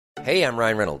Hey, I'm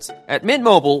Ryan Reynolds. At Mint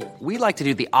Mobile, we like to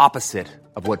do the opposite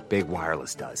of what Big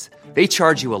Wireless does. They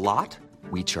charge you a lot,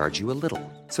 we charge you a little.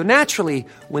 So naturally,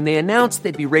 when they announced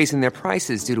they'd be raising their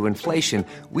prices due to inflation,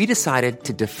 we decided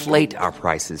to deflate our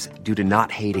prices due to not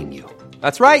hating you.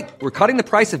 That's right. We're cutting the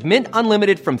price of Mint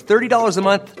Unlimited from $30 a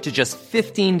month to just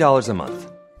 $15 a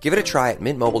month. Give it a try at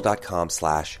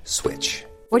mintmobile.com/switch.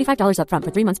 $45 up front for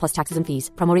 3 months plus taxes and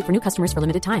fees. Promo rate for new customers for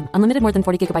limited time. Unlimited more than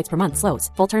 40 gigabytes per month. Slows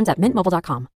full terms at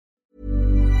mintmobile.com.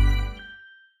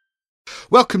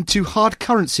 Welcome to Hard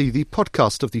Currency, the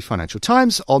podcast of the Financial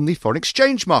Times on the foreign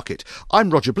exchange market. I'm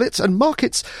Roger Blitz, and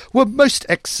markets were most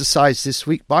exercised this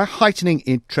week by heightening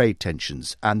in trade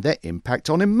tensions and their impact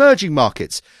on emerging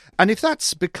markets. And if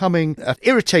that's becoming an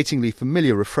irritatingly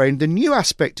familiar refrain, the new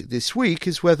aspect this week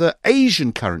is whether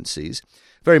Asian currencies,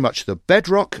 very much the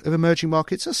bedrock of emerging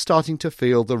markets, are starting to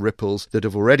feel the ripples that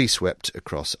have already swept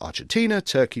across Argentina,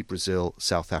 Turkey, Brazil,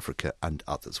 South Africa and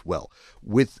others. Well,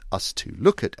 with us to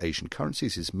look at Asian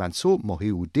currencies is Mansoor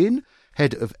Mohiuddin,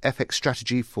 Head of FX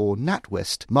Strategy for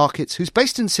NatWest Markets, who's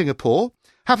based in Singapore,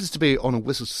 happens to be on a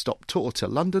whistle-stop tour to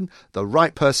London, the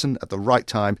right person at the right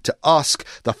time to ask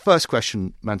the first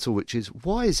question, Mansoor, which is,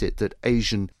 why is it that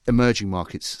Asian emerging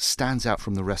markets stands out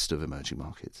from the rest of emerging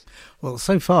markets? Well,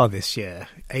 so far this year,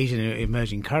 Asian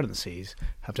emerging currencies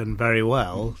have done very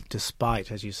well,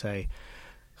 despite, as you say,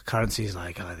 currencies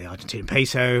like the Argentine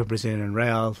peso, Brazilian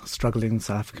real, struggling,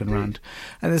 South African rand.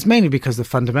 And it's mainly because the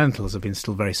fundamentals have been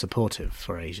still very supportive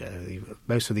for Asia.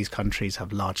 Most of these countries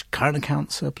have large current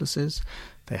account surpluses.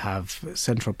 They have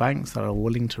central banks that are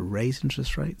willing to raise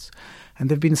interest rates. And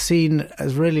they've been seen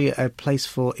as really a place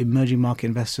for emerging market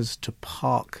investors to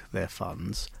park their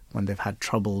funds when they've had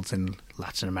troubles in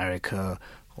Latin America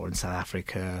or in South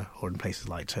Africa, or in places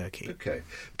like Turkey. Okay.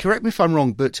 Correct me if I'm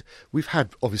wrong, but we've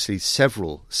had obviously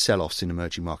several sell-offs in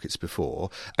emerging markets before,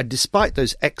 and despite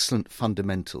those excellent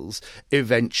fundamentals,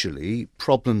 eventually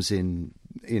problems in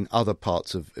other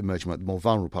parts of emerging markets, more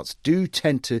vulnerable parts, do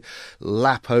tend to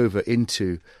lap over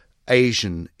into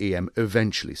Asian EM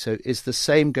eventually. So is the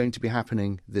same going to be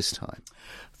happening this time?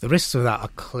 The risks of that are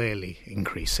clearly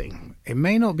increasing. It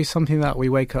may not be something that we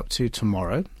wake up to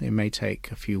tomorrow. It may take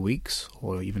a few weeks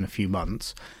or even a few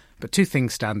months. But two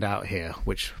things stand out here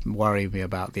which worry me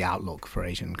about the outlook for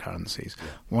Asian currencies.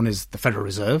 One is the Federal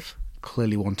Reserve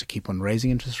clearly want to keep on raising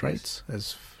interest rates,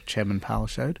 as Chairman Powell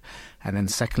showed. And then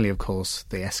secondly, of course,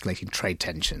 the escalating trade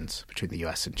tensions between the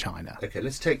US and China. Okay,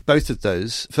 let's take both of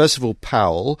those. First of all,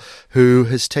 Powell, who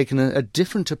has taken a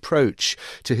different approach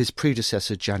to his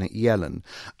predecessor, Janet Yellen,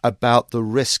 about the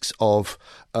risks of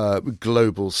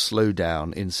global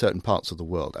slowdown in certain parts of the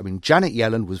world. I mean, Janet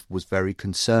Yellen was very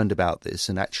concerned about this,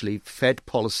 and actually Fed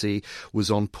policy was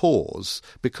on pause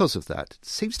because of that. It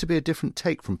seems to be a different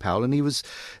take from Powell, and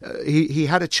he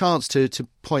had a chance to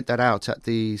point that out at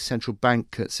the central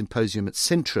bank symposium at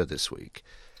Sintra this week.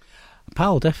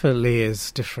 Powell definitely is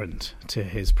different to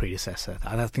his predecessor,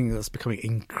 and I think that's becoming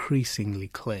increasingly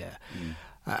clear.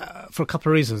 For a couple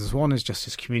of reasons. One is just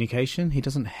his communication. He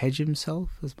doesn't hedge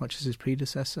himself as much as his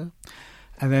predecessor.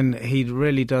 And then he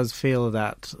really does feel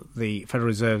that the Federal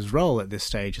Reserve's role at this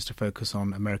stage is to focus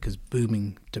on America's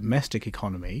booming domestic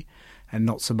economy and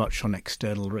not so much on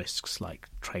external risks like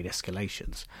trade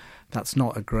escalations. That's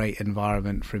not a great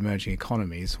environment for emerging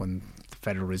economies when the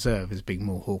Federal Reserve is being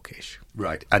more hawkish.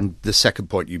 Right. And the second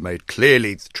point you made,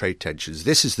 clearly the trade tensions.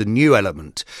 This is the new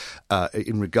element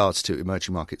in regards to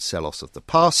emerging market sell-offs of the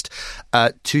past.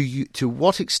 To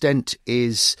what extent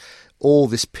is all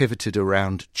this pivoted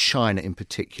around China in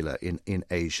particular in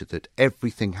Asia, that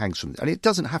everything hangs from? And it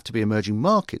doesn't have to be emerging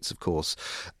markets, of course,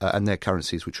 and their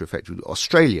currencies which are affected.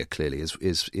 Australia clearly is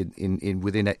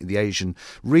within the Asian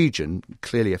region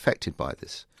clearly affected by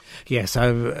this. Yes,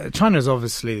 China is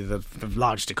obviously the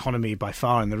largest economy by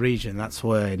far in the region. That's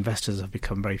where investors have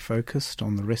become very focused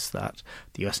on the risk that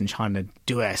the US and China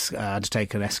do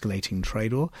undertake an escalating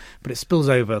trade war, but it spills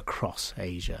over across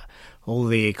Asia. All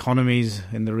the economies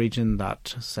in the region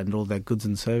that send all their goods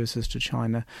and services to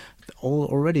China,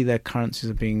 already their currencies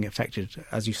are being affected,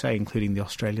 as you say, including the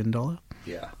Australian dollar.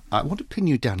 Yeah. I want to pin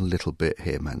you down a little bit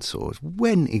here, Mansoor.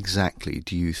 When exactly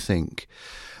do you think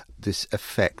this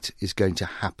effect is going to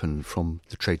happen from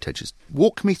the trade tensions?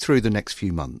 Walk me through the next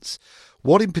few months.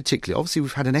 What in particular? Obviously,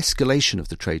 we've had an escalation of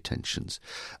the trade tensions,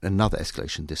 another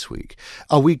escalation this week.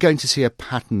 Are we going to see a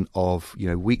pattern of,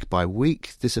 week by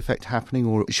week, this effect happening,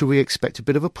 or should we expect a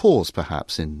bit of a pause,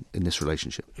 perhaps, in this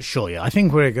relationship? Sure, yeah. I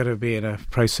think we're going to be in a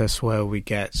process where we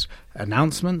get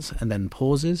announcements and then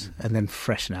pauses and then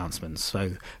fresh announcements.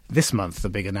 So this month, the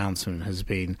big announcement has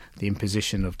been the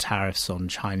imposition of tariffs on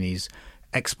Chinese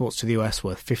exports to the US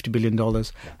worth $50 billion,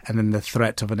 and then the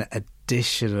threat of an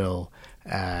additional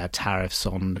tariffs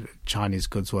on Chinese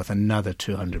goods worth another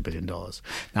 $200 billion.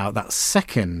 Now, that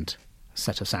second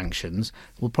set of sanctions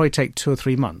will probably take 2 or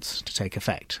 3 months to take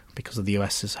effect because of the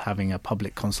US is having a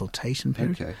public consultation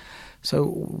period. Okay. So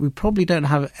we probably don't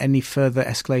have any further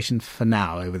escalation for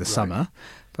now over the summer.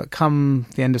 But come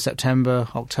the end of September,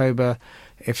 October,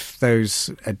 if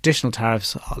those additional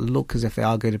tariffs look as if they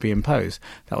are going to be imposed,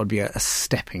 that would be a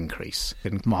step increase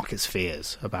in markets'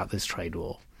 fears about this trade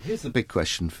war. Here's the big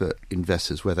question for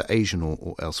investors, whether Asian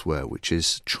or elsewhere, which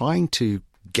is trying to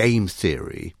game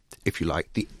theory, if you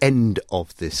like, the end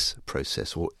of this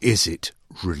process, or is it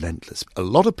relentless? A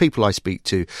lot of people I speak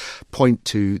to point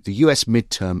to the US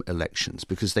midterm elections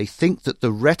because they think that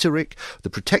the rhetoric, the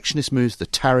protectionist moves, the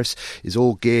tariffs is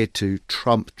all geared to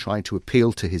Trump trying to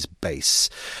appeal to his base.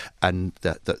 And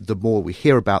that the more we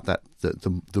hear about that,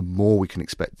 the more we can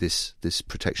expect this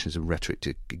protectionism rhetoric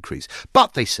to increase.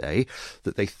 But they say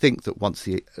that they think that once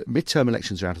the midterm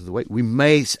elections are out of the way, we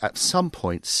may at some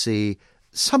point see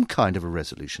some kind of a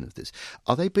resolution of this.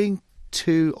 Are they being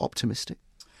too optimistic?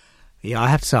 Yeah, I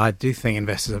have to say, I do think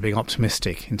investors are being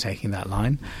optimistic in taking that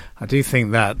line. I do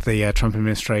think that the Trump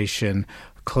administration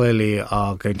clearly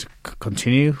are going to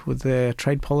continue with their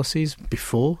trade policies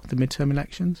before the midterm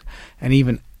elections. And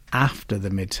even after the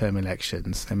midterm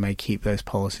elections, they may keep those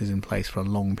policies in place for a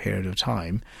long period of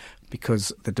time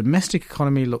because the domestic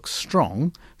economy looks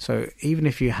strong. So even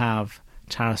if you have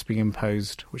tariffs being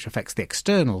imposed, which affects the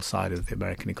external side of the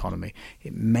American economy,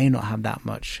 it may not have that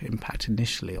much impact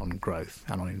initially on growth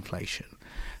and on inflation.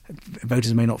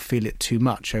 Voters may not feel it too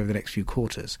much over the next few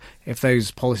quarters. If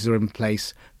those policies are in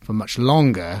place for much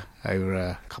longer, over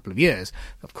a couple of years,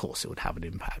 of course it would have an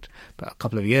impact. But a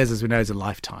couple of years, as we know, is a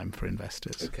lifetime for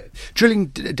investors. Okay. Drilling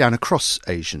down across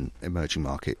Asian emerging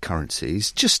market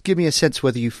currencies, just give me a sense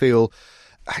whether you feel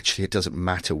actually it doesn't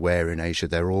matter where in Asia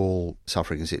they're all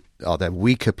suffering. Are there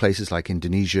weaker places like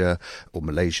Indonesia or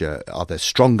Malaysia? Are there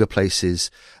stronger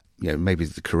places? Maybe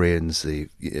the Koreans, the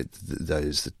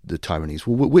Taiwanese.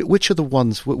 Which are the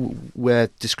ones where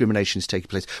discrimination is taking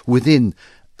place within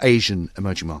Asian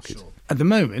emerging markets? Sure. At the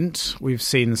moment, we've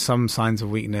seen some signs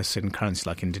of weakness in currencies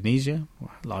like Indonesia,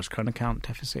 large current account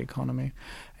deficit economy.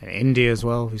 In India as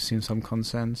well, we've seen some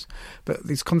concerns. But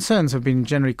these concerns have been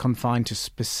generally confined to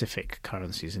specific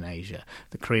currencies in Asia.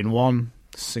 The Korean won,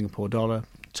 the Singapore dollar,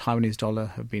 Taiwanese dollar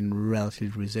have been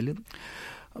relatively resilient.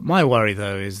 My worry,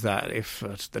 though, is that if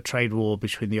the trade war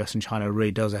between the US and China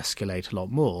really does escalate a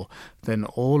lot more, then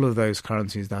all of those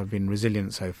currencies that have been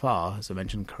resilient so far, as I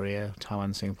mentioned, Korea,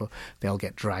 Taiwan, Singapore, they'll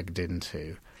get dragged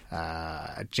into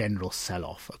a general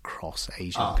sell-off across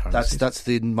Asian currencies. That's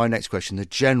my next question, the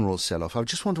general sell-off. I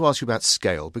just want to ask you about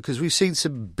scale, because we've seen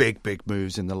some big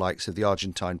moves in the likes of the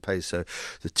Argentine peso,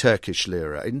 the Turkish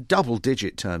lira, in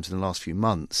double-digit terms in the last few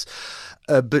months.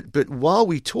 But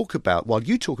while you talk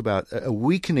about a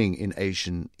weakening in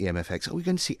Asian EMFX, are we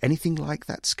going to see anything like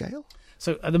that scale?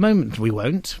 So at the moment we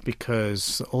won't,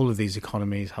 because all of these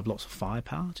economies have lots of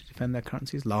firepower to defend their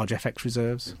currencies, large FX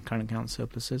reserves, current account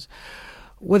surpluses.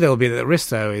 Where there will be the risk,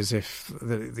 though, is if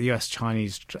the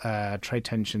US-Chinese trade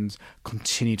tensions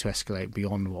continue to escalate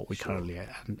beyond what we currently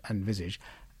envisage,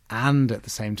 and at the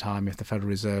same time, if the Federal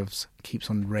Reserve keeps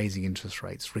on raising interest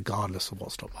rates, regardless of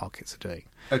what stock markets are doing.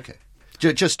 Okay.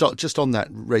 Just on that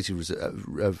raising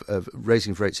of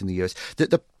raising of rates in the US,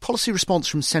 the policy response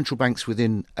from central banks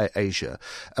within Asia,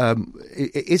 are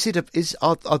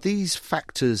these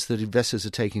factors that investors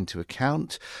are taking into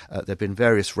account? There have been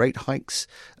various rate hikes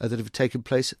that have taken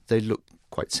place. They look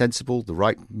quite sensible, the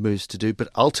right moves to do, but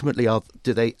ultimately,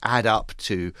 do they add up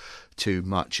to too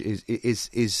much?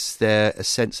 Is there a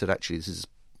sense that actually this is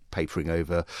papering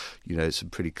over, some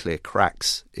pretty clear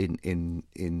cracks in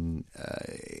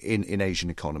Asian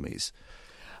economies?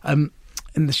 In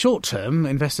the short term,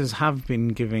 investors have been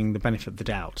giving the benefit of the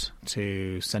doubt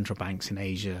to central banks in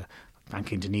Asia, Bank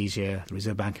of Indonesia, the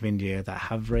Reserve Bank of India, that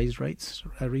have raised rates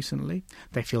recently.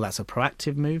 They feel that's a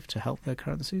proactive move to help their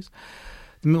currencies.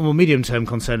 The more medium-term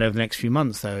concern over the next few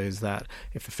months, though, is that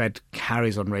if the Fed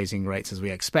carries on raising rates as we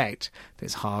expect,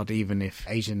 it's hard, even if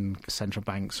Asian central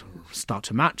banks start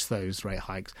to match those rate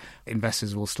hikes,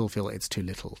 investors will still feel it's too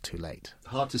little, too late.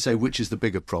 Hard to say which is the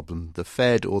bigger problem, the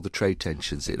Fed or the trade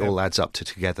tensions. It all adds up to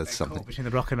together something. Caught between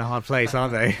the rock and a hard place,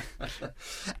 aren't they?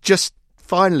 Just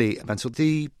finally, Mansur,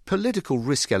 the political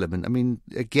risk element. I mean,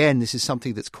 again, this is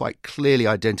something that's quite clearly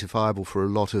identifiable for a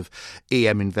lot of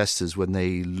EM investors when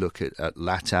they look at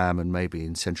LATAM and maybe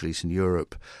in Central Eastern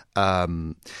Europe.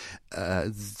 It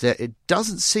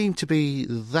doesn't seem to be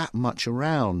that much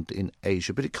around in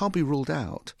Asia, but it can't be ruled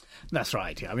out. That's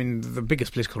right. Yeah. I mean, the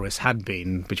biggest political risk had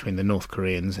been between the North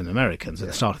Koreans and Americans at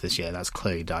the start of this year. That's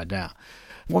clearly died down.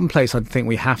 One place I think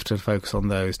we have to focus on,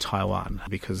 though, is Taiwan,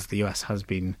 because the US has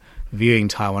been viewing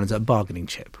Taiwan as a bargaining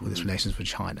chip with its relations with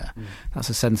China. That's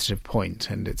a sensitive point,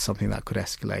 and it's something that could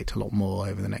escalate a lot more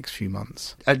over the next few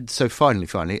months. And so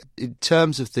finally, in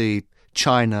terms of the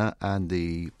China and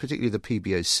particularly the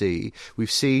PBOC,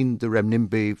 we've seen the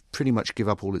renminbi pretty much give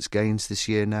up all its gains this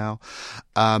year now.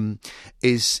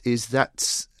 Is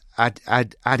that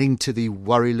adding to the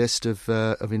worry list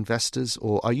of investors,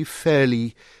 or are you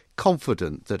fairly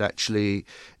confident that actually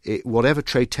whatever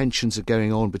trade tensions are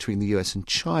going on between the US and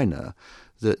China,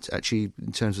 that actually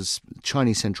in terms of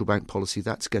Chinese central bank policy,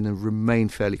 that's going to remain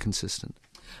fairly consistent?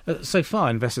 So far,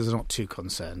 investors are not too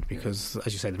concerned because,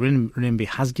 as you say, the renminbi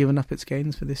has given up its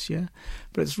gains for this year,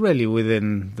 but it's really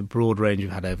within the broad range we've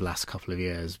had over the last couple of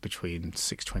years, between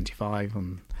 6.25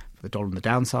 on the dollar on the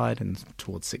downside and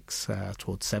towards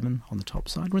 7 on the top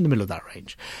side. We're in the middle of that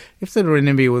range. If the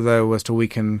renminbi, though, was to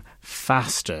weaken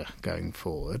faster going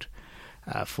forward,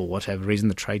 for whatever reason,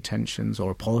 the trade tensions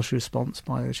or a policy response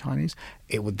by the Chinese,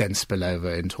 it would then spill over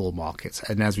into all markets.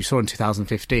 And as we saw in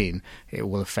 2015, it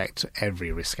will affect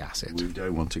every risk asset. We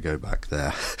don't want to go back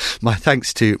there. My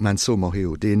thanks to Mansour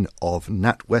Mohiuddin of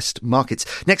NatWest Markets.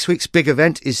 Next week's big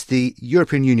event is the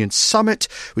European Union Summit,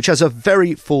 which has a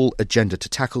very full agenda to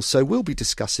tackle, so we'll be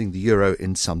discussing the euro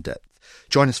in some depth.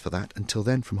 Join us for that. Until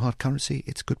then, from Hard Currency,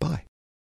 it's goodbye.